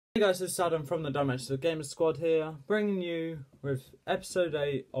Hey guys, it's Adam from the Dimensional Gamer Squad here, bringing you with episode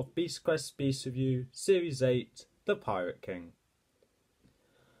 8 of Beast Quest Beast Review Series 8, The Pirate King.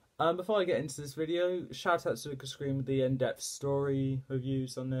 Before I get into this video, shout out to Lucas Green with the in-depth story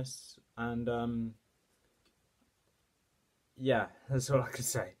reviews on this, and yeah, that's all I can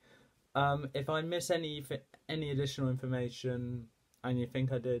say. If I miss any additional information and you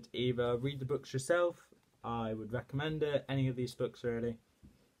think I did, either read the books yourself, I would recommend it, any of these books really,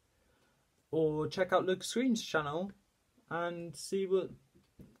 or check out Lucas Green's channel and see what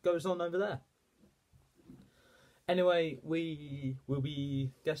goes on over there. Anyway, we will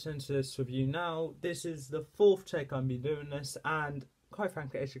be getting into this review now. This is the fourth take I've been doing this, and quite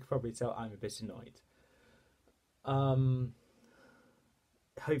frankly, as you can probably tell, I'm a bit annoyed.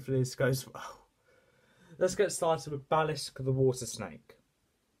 Hopefully this goes well. Let's get started with Balisk the Water Snake.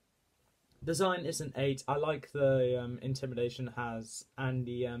 Design is an 8. I like the intimidation it has, and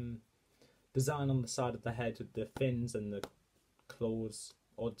the design on the side of the head with the fins and the claws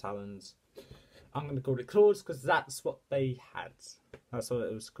or talons. I'm going to call it claws because that's what they had. That's what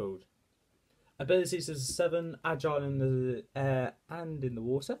it was called. Abilities is a 7, agile in the air and in the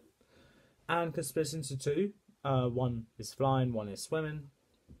water, and can split into 2. 1 is flying, 1 is swimming.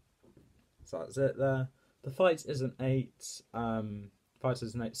 So that's it there. The fight is an 8. Fight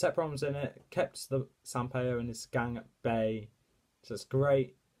is an 8. Sephiron's in it. Kept the Sanpayo and his gang at bay. So it's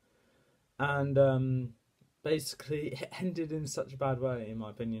great. And basically it ended in such a bad way, in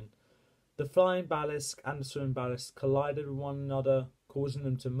my opinion. The flying Balisk and the swimming Balisk collided with one another, causing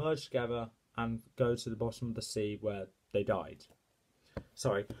them to merge together and go to the bottom of the sea where they died.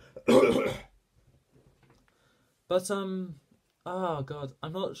 Sorry. But oh god,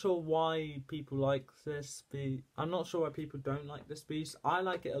 I'm not sure why people like this beast. I'm not sure why people don't like this beast. I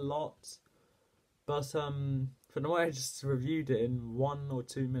like it a lot, but from the way I just reviewed it in 1 or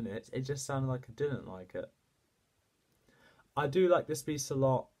 2 minutes, it just sounded like I didn't like it. I do like this beast a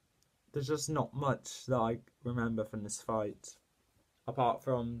lot. There's just not much that I remember from this fight, apart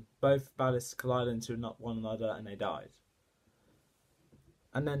from both Balisks collided into one another and they died.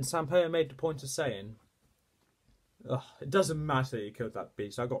 And then Sanpayo made the point of saying, it doesn't matter that you killed that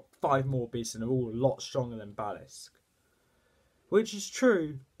beast, I got 5 more beasts and they're all a lot stronger than Balisk. Which is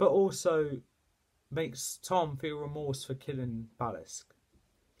true, but also makes Tom feel remorse for killing Balisk.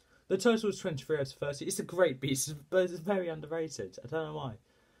 The total is 23 out of 30. It's a great beast, but it's very underrated. I don't know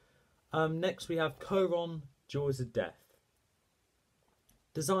why. Next we have Choron, Jaws of Death.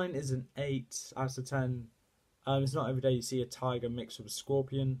 Design is an 8 out of 10. It's not every day you see a tiger mixed with a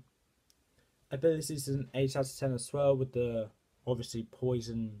scorpion. Abilities is an 8 out of 10 as well, with the obviously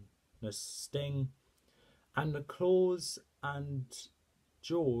poisonous sting. And the claws and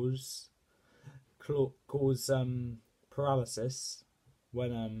jaws cause paralysis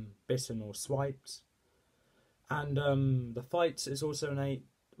when bitten or swiped. And the fight is also an 8.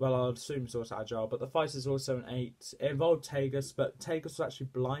 Well, I'll assume it's also agile, but the fight is also an 8. It involved Tagus, but Tagus was actually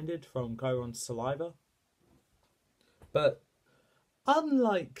blinded from Choron's saliva. But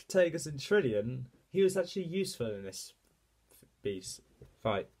unlike Tagus and Trillian, he was actually useful in this beast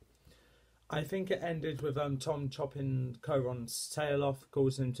fight. I think it ended with Tom chopping Choron's tail off,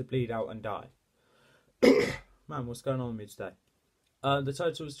 causing him to bleed out and die. Man, what's going on with me today? The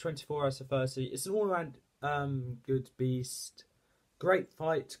total is 24 out of 30. It's an all-around good beast. Great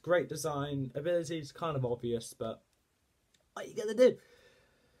fight, great design. Abilities kind of obvious, but what are you gonna do?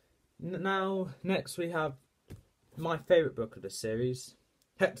 Now, next we have my favourite book of the series,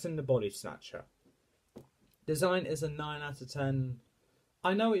 Hexen the Body Snatcher. Design is a 9 out of 10.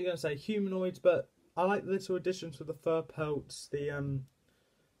 I know what you're going to say, humanoids, but I like the little additions with the fur pelts, the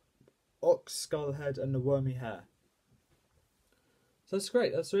ox skull head and the wormy hair. So that's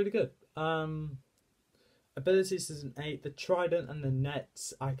great, that's really good. Abilities is an 8. The trident and the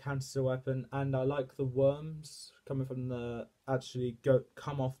nets I count as a weapon, and I like the worms coming from the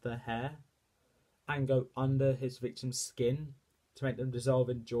come off their hair and go under his victim's skin to make them dissolve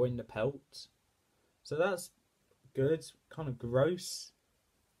and join the pelt. So that's good, kind of gross,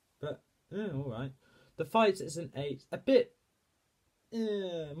 but yeah, alright. The fight is an 8, a bit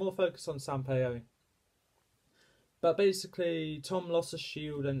more focused on Sanpayo. But basically, Tom lost a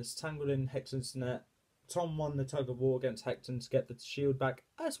shield and it's tangled in Hexen's net. Tom won the tug of war against Hexen to get the shield back,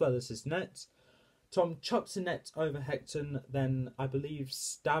 as well as his net. Tom chucked the net over Hexen, then I believe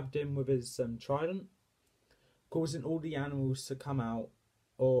stabbed him with his trident, causing all the animals to come out,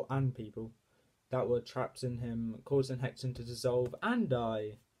 and people that were trapped in him, causing Hexen to dissolve and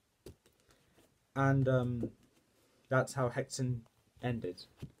die. And that's how Hexen ended.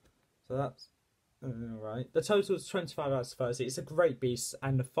 So that's Alright. The total is 25 out of 30. It's a great beast,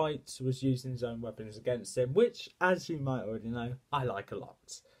 and the fight was using his own weapons against him, which, as you might already know, I like a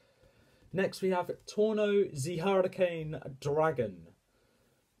lot. Next we have Torno the Hurricane Dragon.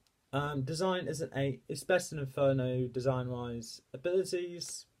 Design is an 8. It's best in Inferno design-wise.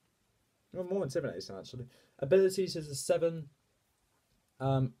 Abilities... Well, more intimidating, actually. Abilities is a 7.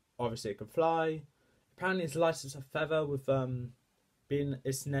 Obviously it can fly. Apparently it's light as a feather with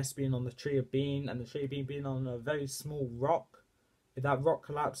its nest being on the Tree of Being, and the Tree of Being being on a very small rock. If that rock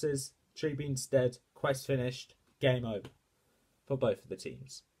collapses, Tree of Being's dead, quest finished, game over. For both of the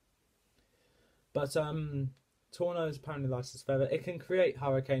teams. But Torno is apparently light as a feather. It can create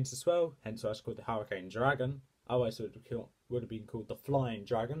hurricanes as well, hence why it's called the Hurricane Dragon. Otherwise it would have been called the Flying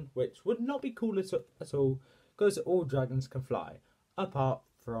Dragon, which would not be cool at all, because all dragons can fly, apart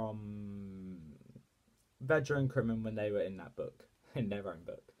from Vedra and Crimin when they were in that book, in their own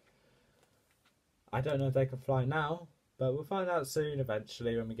book. I don't know if they can fly now, but we'll find out soon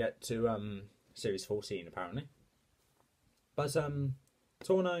eventually when we get to Series 14 apparently. But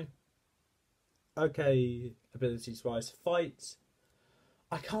Torno, okay abilities wise. Fight,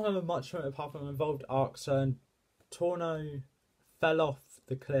 I can't remember much from it apart from involved arcs, and Torno fell off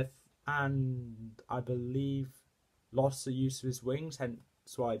the cliff and I believe lost the use of his wings, hence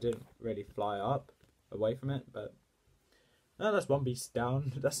why I didn't really fly up away from it. But no, that's one beast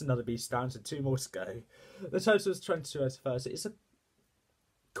down. That's another beast down, so 2 more to go. The total is 22 out of 30. It's a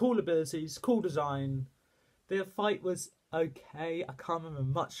cool abilities, cool design. The fight was okay. I can't remember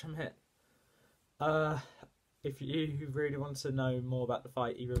much from it. If you really want to know more about the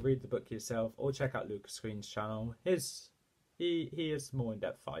fight, either read the book yourself or check out Lucas Green's channel. He has more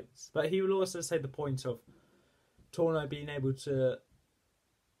in-depth fights. But he will also say the point of Torno being able to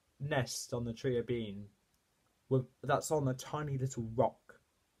nest on the Tree of Being that's on a tiny little rock.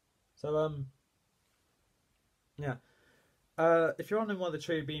 So yeah. If you're wondering why the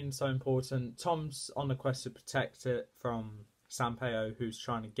Tree of Being is so important, Tom's on a quest to protect it from Sanpeo, who's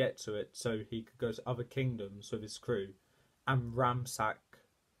trying to get to it so he could go to other kingdoms with his crew and ransack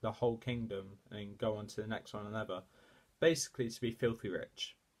the whole kingdom and go on to the next one and ever. Basically to be filthy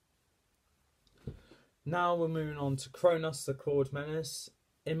rich. Now we're moving on to Kronos, the Clawed Menace.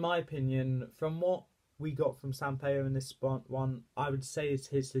 In my opinion, from what we got from Sanpeo in this one, I would say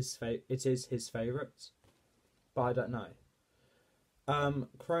it is his favourite, but I don't know.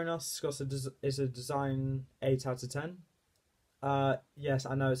 Kronos is a design 8 out of 10. Yes,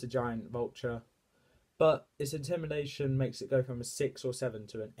 I know it's a giant vulture, but its intimidation makes it go from a 6 or 7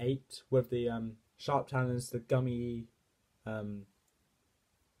 to an 8, with the sharp talons, the gummy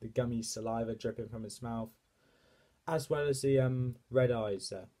saliva dripping from its mouth, as well as the red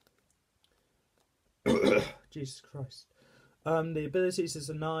eyes there. Jesus Christ. The abilities is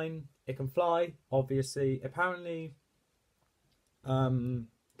a 9. It can fly, obviously. Apparently, can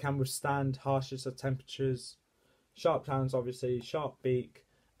withstand harshest of temperatures. Sharp talons, obviously. Sharp beak.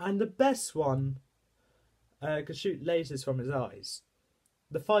 And the best one, could shoot lasers from his eyes.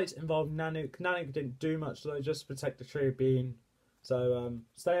 The fight involved Nanook. Nanook didn't do much though, just protect the Tree of Being. So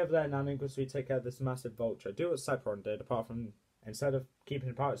stay over there, Nanook, because we take care of this massive vulture. Do what Sephiron did, apart from, instead of keeping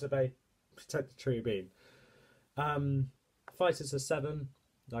the pirates at bay, protect the Tree of Being. Fight is a 7,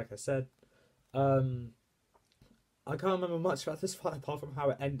 like I said. I can't remember much about this fight apart from how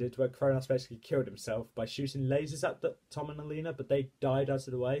it ended, where Kronos basically killed himself by shooting lasers at Tom and Alina, but they died out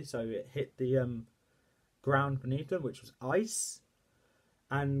of the way, so it hit the ground beneath them, which was ice,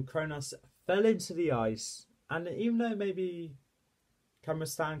 and Kronos fell into the ice, and even though maybe can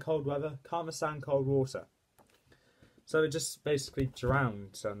withstand cold weather, can't withstand cold water. So it just basically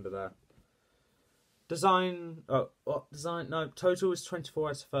drowned under there. Total is 24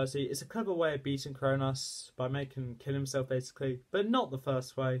 out of 30. It's a clever way of beating Kronos by making him kill himself, basically, but not the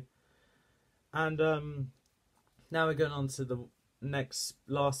first way. And now we're going on to the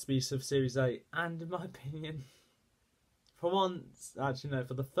last beast of Series 8, and in my opinion, for once, actually no,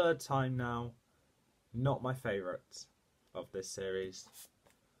 for the 3rd time now, not my favourite of this series.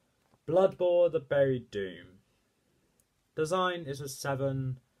 Bloodboar, the Buried Doom. Design is a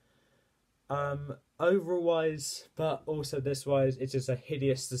 7. Overall wise, but also this wise, it's just a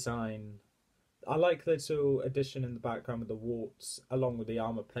hideous design. I like the little addition in the background with the warts, along with the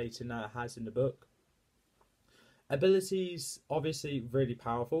armor plating that it has in the book. Abilities, obviously really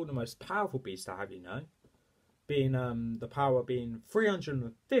powerful. The most powerful beast I have, you know, being the power being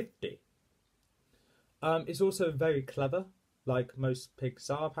 350. It's also very clever, like most pigs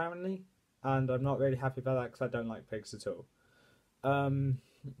are apparently, and I'm not really happy about that because I don't like pigs at all.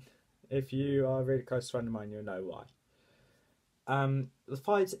 If you are a really close friend of mine, you'll know why. The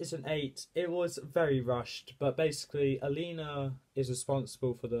fight is an 8. It was very rushed, but basically Alina is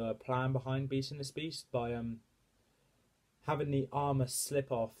responsible for the plan behind beating this beast by having the armor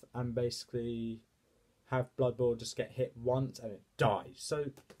slip off and basically have Blood Bowl just get hit once and it dies. So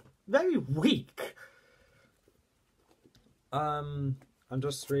very weak. I'm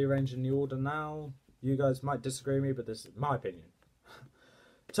just rearranging the order now. You guys might disagree with me, but this is my opinion.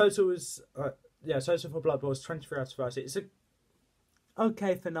 Total is total for Blood Bowl is 23 out of 30. It's a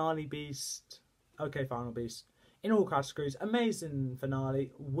okay finale beast, okay final beast in all categories. Amazing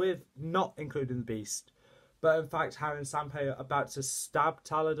finale with not including the beast, but in fact having Sanpei about to stab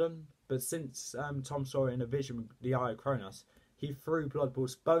Taladin, but since Tom saw it in a vision, the Eye of Kronos, he threw Blood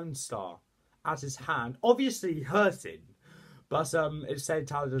Bowl's Bone Star at his hand, obviously hurting, but it saved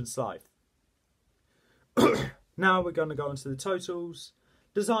Taladin's life. Now we're going to go on to the totals.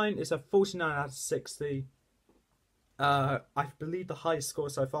 Design is a 49 out of 60. I believe the highest score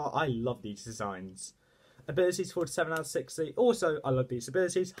so far. I love these designs. Abilities 47 out of 60. Also, I love these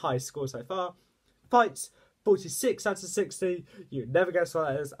abilities. Highest score so far. Fights 46 out of 60. You never guess what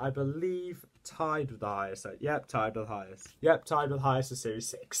that is. I believe tied with the highest. So, yep, tied with the highest. Yep, tied with the highest of Series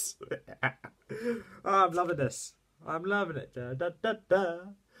 6. Oh, I'm loving this. I'm loving it. Da, da, da, da.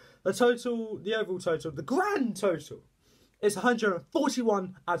 The overall total, the grand total, is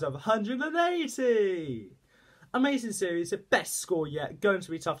 141 out of 180. Amazing series, the best score yet. Going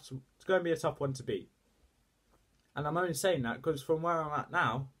to be tough. It's going to be a tough one to beat. And I'm only saying that because from where I'm at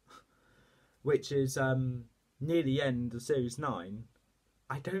now, which is near the end of Series 9,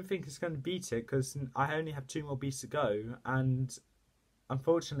 I don't think it's going to beat it because I only have 2 more beasts to go, and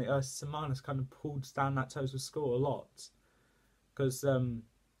unfortunately Ursa Simonis kind of pulled down that total score a lot because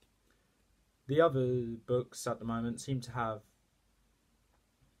the other books at the moment seem to have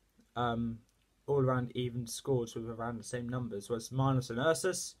all around even scores with around the same numbers, whereas Minos and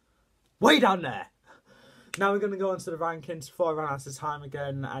Ursus way down there. Now we're going to go on to the rankings before I run out of time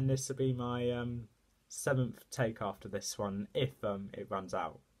again, and this will be my 7th take after this one if it runs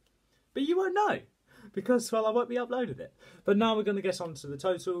out. But you won't know because, well, I won't be uploading it. But now we're going to get on to the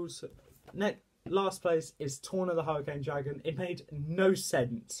totals. Last place is Torn of the Hurricane Dragon. It made no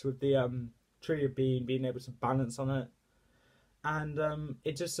sense with the Tree of being able to balance on it. And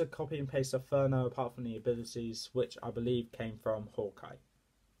it's just a copy and paste of Furno apart from the abilities, which I believe came from Hawkeye.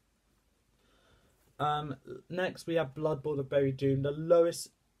 Next we have Blood Bowl of Buried Doom, the lowest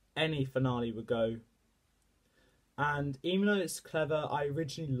any finale would go. And even though it's clever, I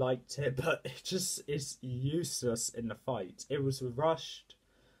originally liked it, but it just is useless in the fight. It was rushed,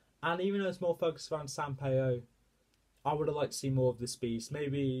 and even though it's more focused around Sanpei, I would have liked to see more of this beast.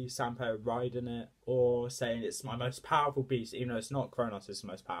 Maybe Sanpei riding it, or saying it's my most powerful beast, even though it's not. Kronos is the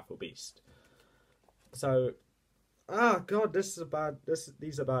most powerful beast. So, god, these are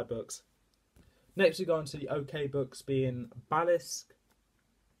bad books. Next we go on to the okay books, being Balisk.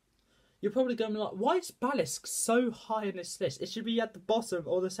 You're probably going to be like, why is Balisk so high in this list? It should be at the bottom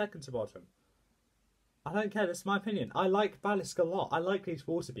or the second to bottom. I don't care, that's my opinion. I like Balisk a lot. I like these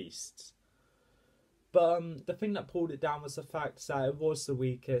water beasts. But the thing that pulled it down was the fact that it was the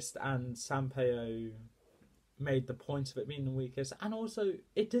weakest, and Sanpei made the point of it being the weakest. And also,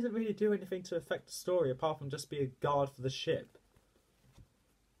 it didn't really do anything to affect the story apart from just be a guard for the ship.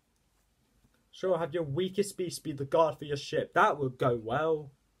 Sure, have your weakest beast be the guard for your ship. That would go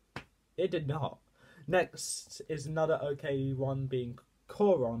well. It did not. Next is another okay one, being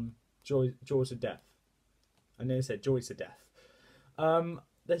Koron, Jaws of Death. I nearly said Joys of Death.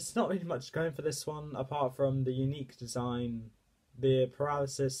 There's not really much going for this one, apart from the unique design, the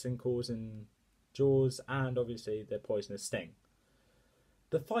paralysis and causing jaws, and obviously the poisonous sting.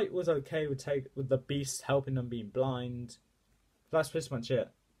 The fight was okay with the beast helping them being blind. That's pretty much it.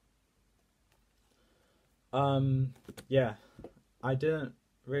 Yeah, I didn't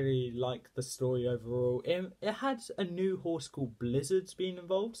really like the story overall. It had a new horse called Blizzards being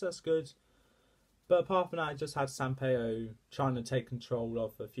involved, so that's good. But apart from that, I just had Sanpei trying to take control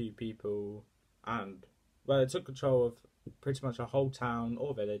of a few people, and, well, it took control of pretty much a whole town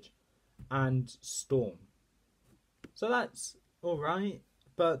or village, and Storm. So that's alright,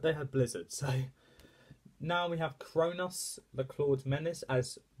 but they had Blizzard, so now we have Kronos, the Clawed Menace,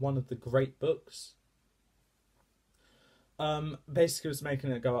 as one of the great books. Basically what's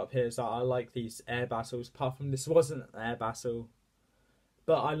making it go up here is that I like these air battles, apart from this wasn't an air battle.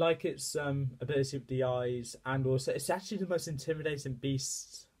 But I like its ability with the eyes, and also it's actually the most intimidating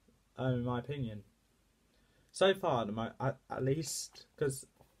beast, in my opinion. So far, at least, because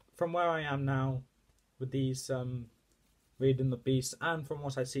from where I am now, with these reading the beast, and from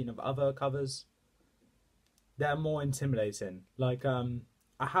what I've seen of other covers, they're more intimidating. Like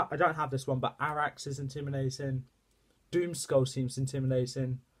I don't have this one, but Arax is intimidating. Doomskull seems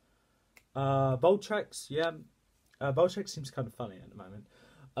intimidating. Voltrex, yeah. Voltrex seems kind of funny at the moment.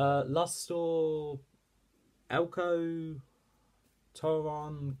 Lustor, Elko,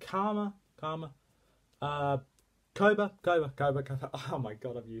 Tauron, Karma. Cobra. Oh my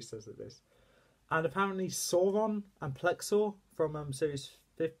god, I'm useless at this. And apparently Sauron and Plexor from series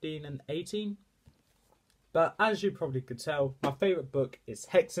 15 and 18. But as you probably could tell, my favourite book is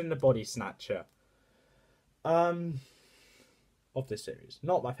Hexen the Body Snatcher. Of this series.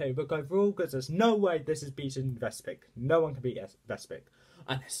 Not my favourite book overall, because there's no way this is beating Vespic. No one can beat Vespic.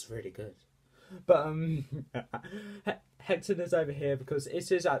 And it's really good. But Hexen is over here because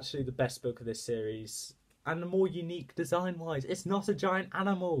it is actually the best book of this series. And the more unique design-wise. It's not a giant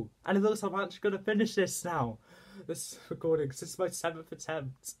animal. And it looks like I'm actually going to finish this now. This recording, because this is my 7th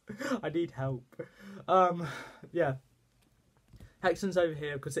attempt. I need help. Yeah. Hexen's over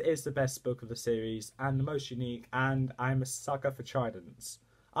here because it is the best book of the series and the most unique, and I'm a sucker for tridents.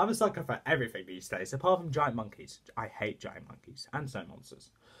 I'm a sucker for everything these days, apart from giant monkeys. I hate giant monkeys and snow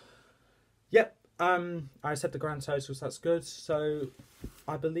monsters. Yep, I said the grand totals, that's good. So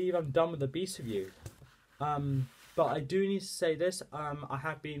I believe I'm done with the Beast Review. But I do need to say this. I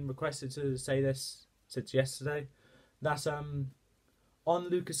have been requested to say this since yesterday. That on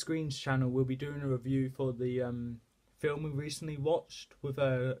Lucas Green's channel, we'll be doing a review for the film we recently watched with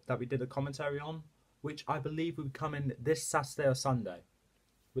that we did a commentary on, which I believe will be coming this Saturday or Sunday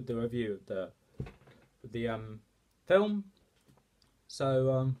with the review of the film.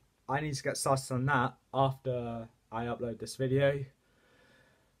 So I need to get started on that after I upload this video.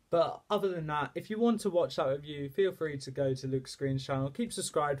 But other than that, if you want to watch that review, feel free to go to Lucas Green's channel. Keep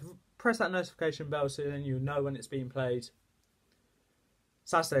subscribed, press that notification bell so then you'll know when it's being played.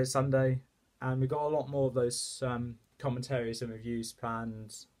 Saturday, Sunday, and we've got a lot more of those commentaries and reviews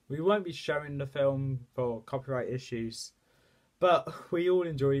planned. We won't be showing the film for copyright issues, but we all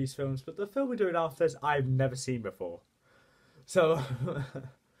enjoy these films. But the film we're doing after this, I've never seen before. So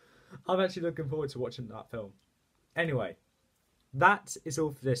I'm actually looking forward to watching that film. Anyway, that is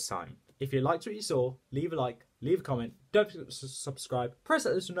all for this time. If you liked what you saw, leave a like, leave a comment, don't forget to subscribe, press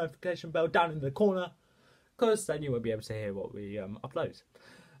that little notification bell down in the corner, because then you won't be able to hear what we upload.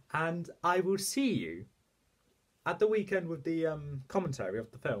 And I will see you at the weekend with the commentary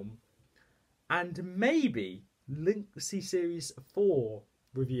of the film, and maybe see Series 4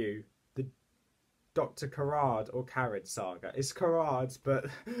 review, the Dr. Karad or Carad saga. It's Karad, but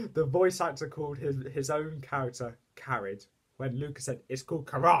the voice actor called his own character Carad when Lucas said it's called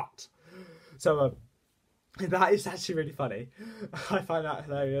Karad. So that is actually really funny. I find that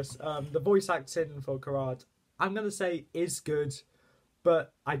hilarious. The voice acting for Karad, I'm going to say, is good,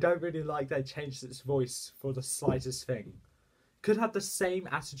 but I don't really like they changed its voice for the slightest thing. Could have the same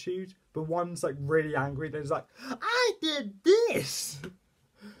attitude, but one's like really angry, then it's like, I did this!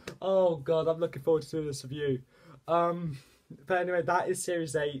 Oh god, I'm looking forward to doing this review. But anyway, that is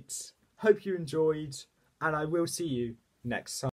Series 8. Hope you enjoyed, and I will see you next time.